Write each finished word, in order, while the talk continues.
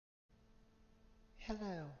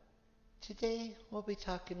Hello. Today we'll be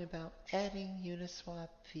talking about adding Uniswap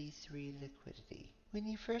v3 liquidity. When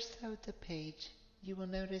you first load the page, you will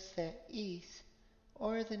notice that ETH,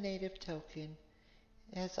 or the native token,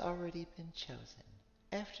 has already been chosen.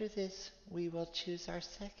 After this, we will choose our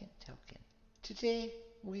second token. Today,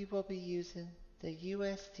 we will be using the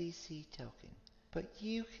USDC token, but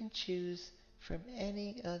you can choose from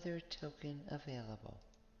any other token available.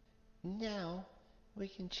 Now, we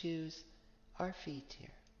can choose our fee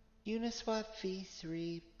tier. Uniswap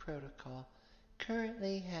v3 protocol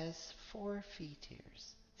currently has 4 fee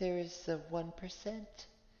tiers. There is the 1%,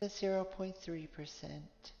 the 0.3%,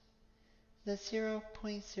 the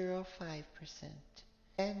 0.05%,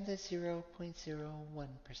 and the 0.01%.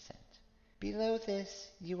 Below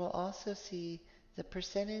this, you will also see the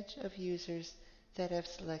percentage of users that have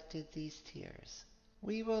selected these tiers.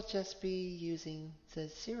 We will just be using the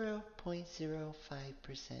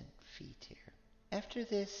 0.05% fee tier. After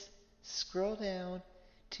this, scroll down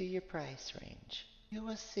to your price range. You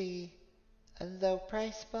will see a low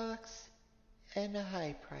price box and a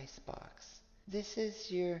high price box. This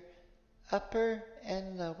is your upper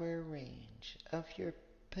and lower range of your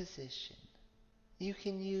position. You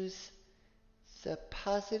can use the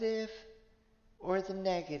positive or the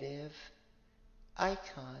negative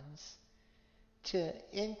icons to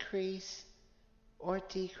increase or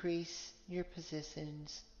decrease your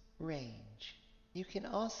position's range. You can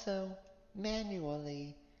also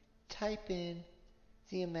manually type in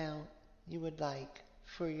the amount you would like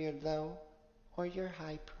for your low or your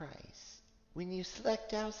high price. When you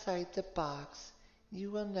select outside the box, you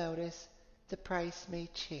will notice the price may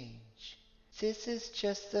change. This is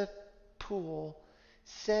just the pool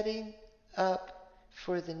setting up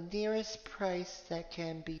for the nearest price that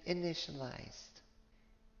can be initialized.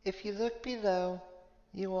 If you look below,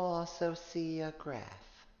 you will also see a graph.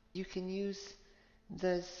 You can use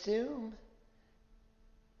the zoom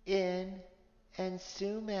in and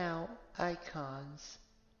zoom out icons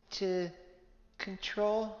to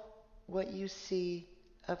control what you see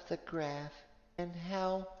of the graph and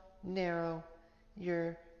how narrow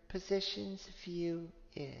your position's view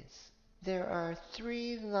is. There are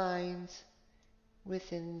 3 lines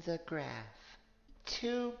within the graph.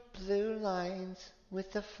 2 blue lines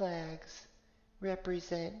with the flags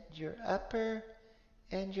represent your upper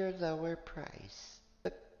and your lower price.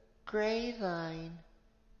 The gray line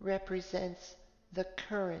represents the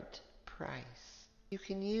current price. You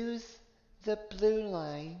can use the blue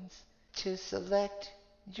lines to select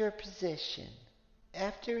your position.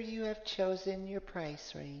 After you have chosen your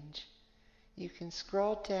price range, you can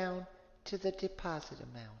scroll down to the deposit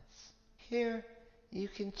amounts. Here, you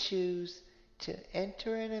can choose to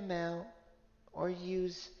enter an amount or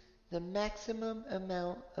use the maximum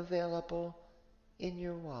amount available in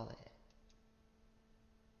your wallet.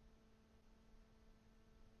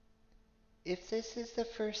 If this is the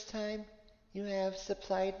first time you have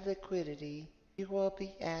supplied liquidity, you will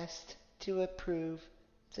be asked to approve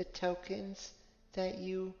the tokens that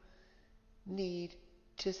you need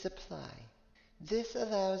to supply. This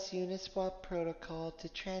allows Uniswap protocol to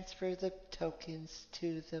transfer the tokens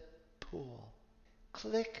to the pool.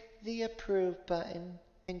 Click the Approve button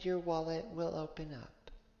and your wallet will open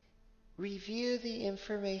up. Review the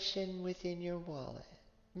information within your wallet.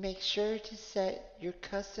 Make sure to set your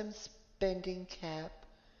custom spending cap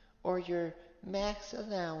or your max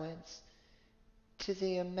allowance to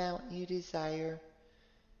the amount you desire.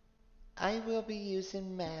 I will be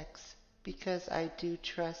using max because I do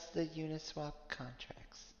trust the Uniswap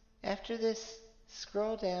contracts. After this,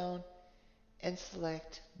 scroll down and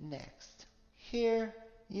select Next. Here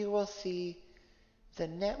you will see the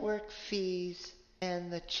network fees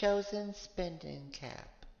and the chosen spending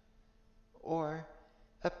cap or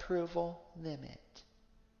approval limit.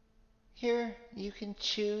 Here you can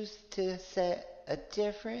choose to set a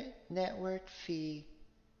different network fee.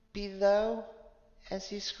 Below,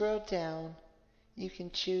 as you scroll down, you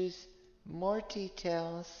can choose more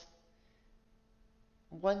details.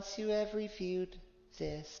 Once you have reviewed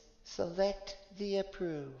this, select the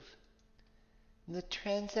Approve. The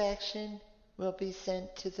transaction will be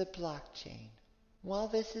sent to the blockchain. While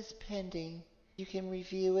this is pending, you can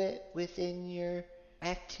review it within your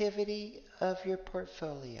activity of your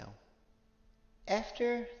portfolio.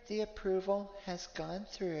 After the approval has gone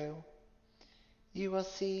through, you will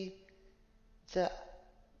see the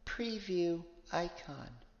preview icon.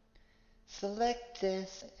 Select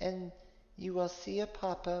this and you will see a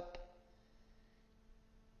pop-up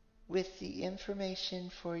with the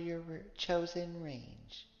information for your chosen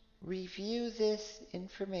range. Review this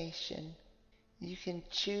information. You can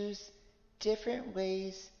choose different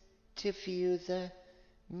ways to view the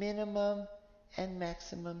minimum and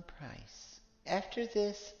maximum price. After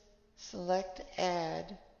this, select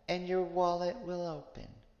Add and your wallet will open.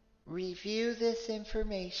 Review this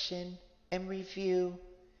information and review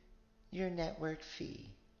your network fee.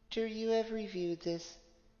 After you have reviewed this,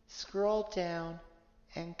 scroll down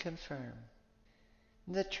and confirm.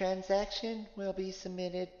 The transaction will be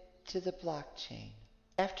submitted to the blockchain.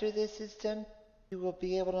 After this is done, you will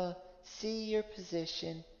be able to see your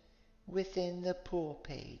position within the pool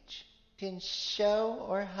page. You can show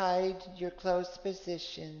or hide your closed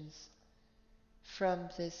positions from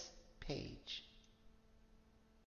this page.